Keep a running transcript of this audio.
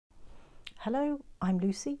Hello, I'm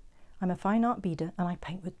Lucy. I'm a fine art beader and I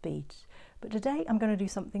paint with beads. But today I'm going to do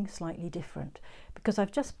something slightly different because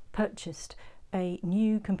I've just purchased a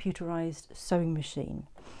new computerized sewing machine,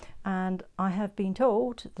 and I have been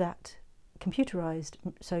told that computerized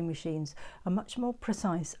sewing machines are much more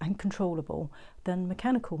precise and controllable than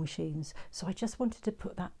mechanical machines, so I just wanted to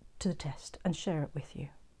put that to the test and share it with you.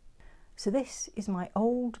 So this is my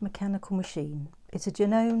old mechanical machine. It's a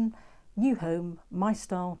Janome New Home My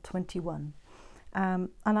Style 21, and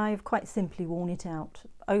I've quite simply worn it out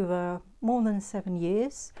over more than 7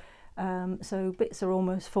 years, so bits are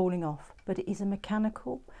almost falling off, but it is a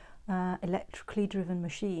mechanical electrically driven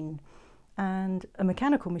machine. And a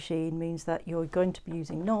mechanical machine means that you're going to be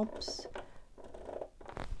using knobs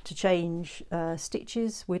to change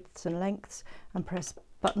stitches, widths and lengths, and press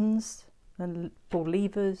buttons or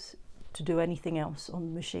levers to do anything else on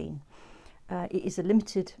the machine. It is a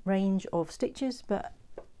limited range of stitches, but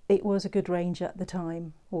it was a good range at the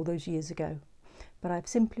time, all those years ago. But I've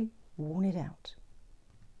simply worn it out.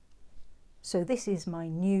 So this is my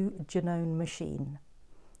new Janome machine.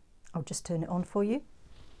 I'll just turn it on for you.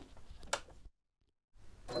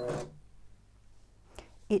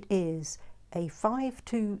 It is a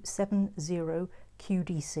 5270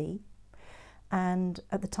 QDC, and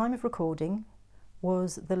at the time of recording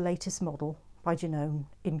was the latest model by Janome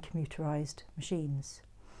in computerized machines.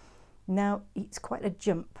 Now it's quite a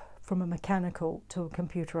jump from a mechanical to a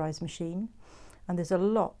computerized machine, and there's a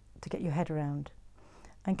lot to get your head around.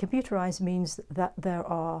 And computerized means that there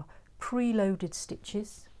are preloaded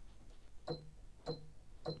stitches,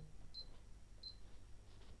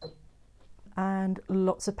 and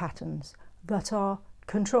lots of patterns that are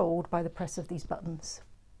controlled by the press of these buttons.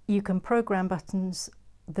 You can program buttons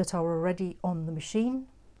that are already on the machine,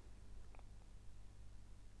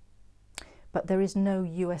 but there is no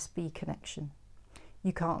USB connection.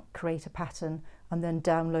 You can't create a pattern and then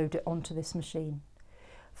download it onto this machine.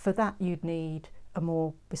 For that you'd need a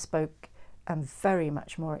more bespoke and very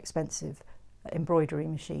much more expensive embroidery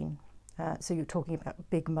machine. So you're talking about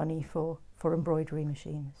big money for embroidery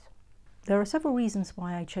machines. There are several reasons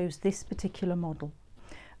why I chose this particular model.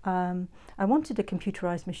 I wanted a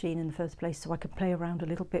computerized machine in the first place so I could play around a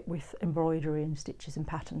little bit with embroidery and stitches and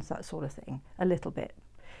patterns, that sort of thing, a little bit,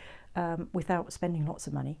 without spending lots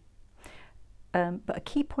of money. But a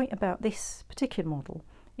key point about this particular model,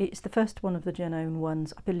 it's the first one of the Janome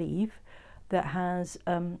ones, I believe, that has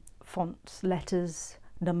fonts, letters,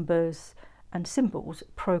 numbers and symbols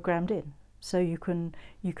programmed in. So you can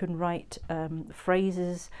write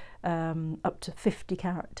phrases up to 50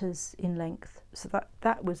 characters in length. So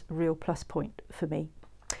that was a real plus point for me.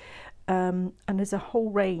 And there's a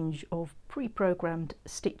whole range of pre-programmed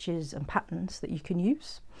stitches and patterns that you can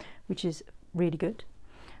use, which is really good.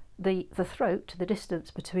 The throat, the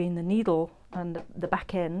distance between the needle and the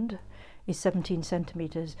back end, is 17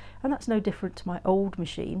 centimetres, and that's no different to my old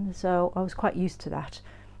machine, so I was quite used to that.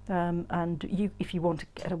 And if you want to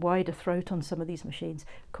get a wider throat on some of these machines,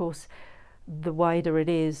 of course, the wider it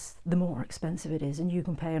is, the more expensive it is, and you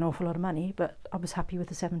can pay an awful lot of money, but I was happy with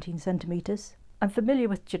the 17 centimetres. I'm familiar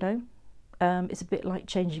with Janome. It's a bit like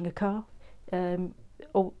changing a car.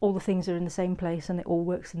 All the things are in the same place and it all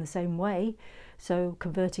works in the same way. So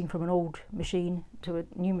converting from an old machine to a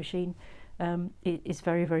new machine is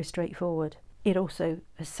very, very straightforward. It also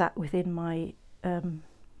has sat within my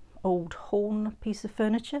old horn piece of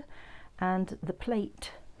furniture, and the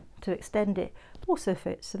plate to extend it also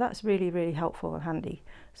fits, so that's really, really helpful and handy.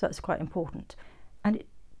 So that's quite important. And it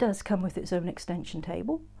does come with its own extension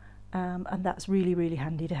table, and that's really, really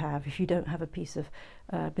handy to have if you don't have a piece of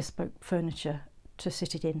bespoke furniture to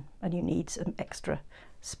sit it in and you need some extra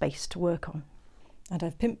space to work on. And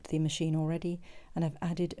I've pimped the machine already, and I've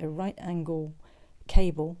added a right angle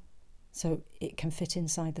cable so it can fit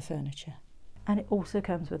inside the furniture. And it also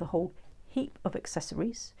comes with a whole heap of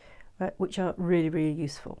accessories, which are really, really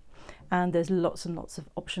useful. And there's lots and lots of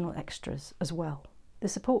optional extras as well. The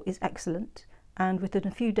support is excellent, and within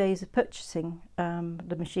a few days of purchasing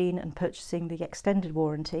the machine and purchasing the extended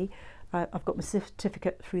warranty, I've got my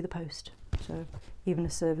certificate through the post, so even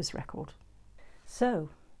a service record. So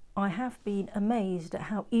I have been amazed at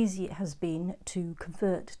how easy it has been to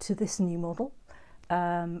convert to this new model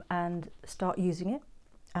and start using it.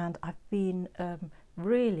 And I've been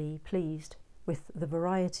really pleased with the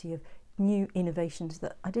variety of new innovations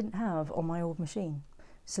that I didn't have on my old machine.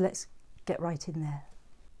 So let's get right in there.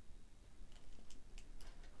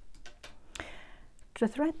 To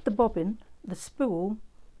thread the bobbin, the spool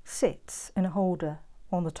sits in a holder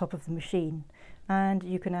on the top of the machine, and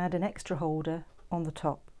you can add an extra holder on the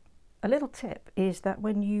top a little tip is that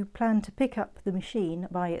when you plan to pick up the machine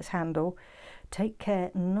by its handle, take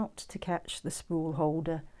care not to catch the spool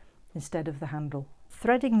holder instead of the handle.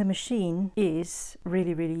 Threading the machine is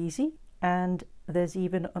really, really easy, and there's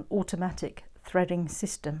even an automatic threading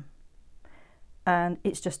system, and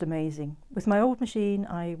it's just amazing. With my old machine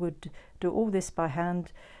I would do all this by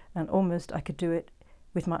hand, and almost I could do it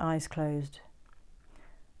with my eyes closed,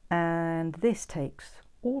 and this takes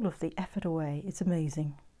all of the effort away. It's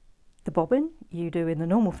amazing. The bobbin you do in the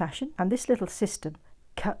normal fashion, and this little system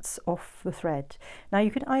cuts off the thread. Now you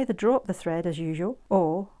can either draw up the thread as usual,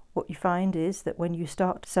 or what you find is that when you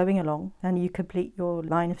start sewing along and you complete your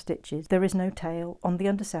line of stitches, there is no tail on the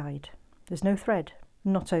underside. There's no thread.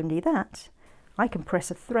 Not only that, I can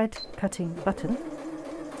press a thread cutting button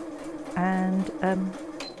and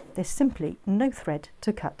there's simply no thread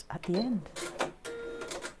to cut at the end.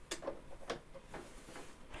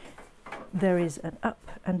 There is an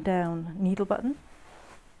up and down needle button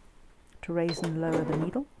to raise and lower the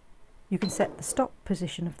needle. You can set the stop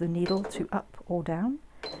position of the needle to up or down.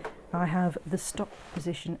 I have the stop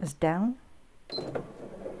position as down.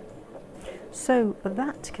 So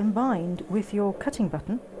that combined with your cutting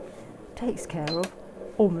button takes care of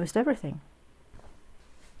almost everything.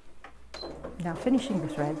 Now finishing the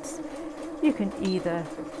threads, you can either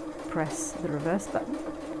press the reverse button.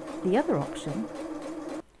 The other option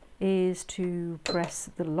is to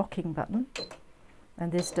press the locking button,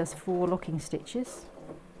 and this does 4 locking stitches,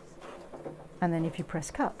 and then if you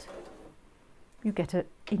press cut, you get an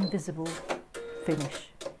invisible finish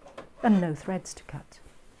and no threads to cut.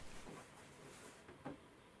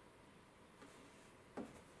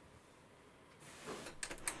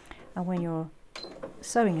 And when you're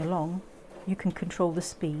sewing along, you can control the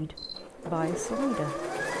speed by a slider.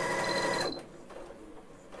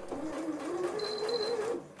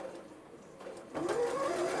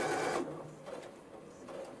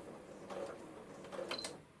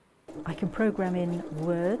 I can program in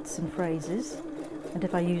words and phrases, and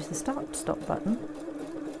if I use the start-stop button,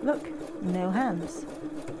 look, no hands,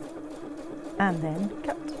 and then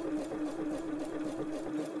cut.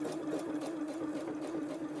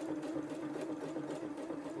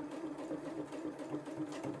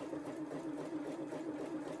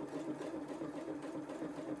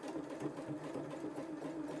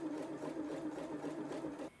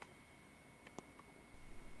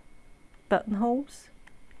 Buttonholes,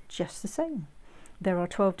 just the same. There are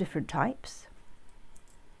 12 different types.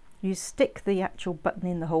 You stick the actual button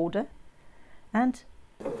in the holder and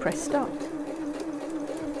press start.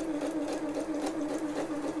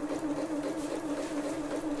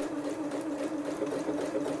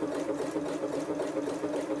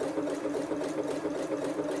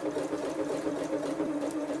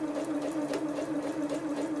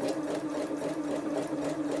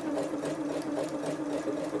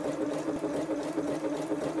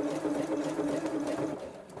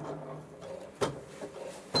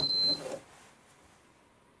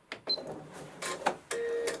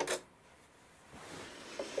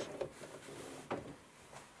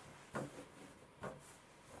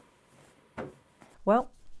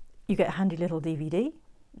 Well, you get a handy little DVD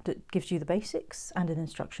that gives you the basics and an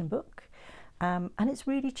instruction book, and it's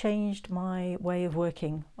really changed my way of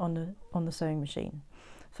working on the sewing machine.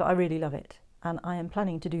 So I really love it, and I am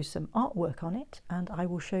planning to do some artwork on it, and I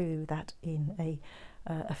will show you that in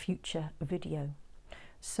a future video.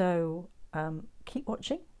 So keep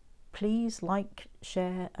watching. Please like,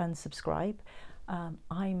 share and subscribe.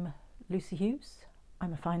 I'm Lucy Hughes.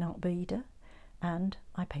 I'm a fine art beader and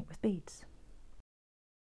I paint with beads.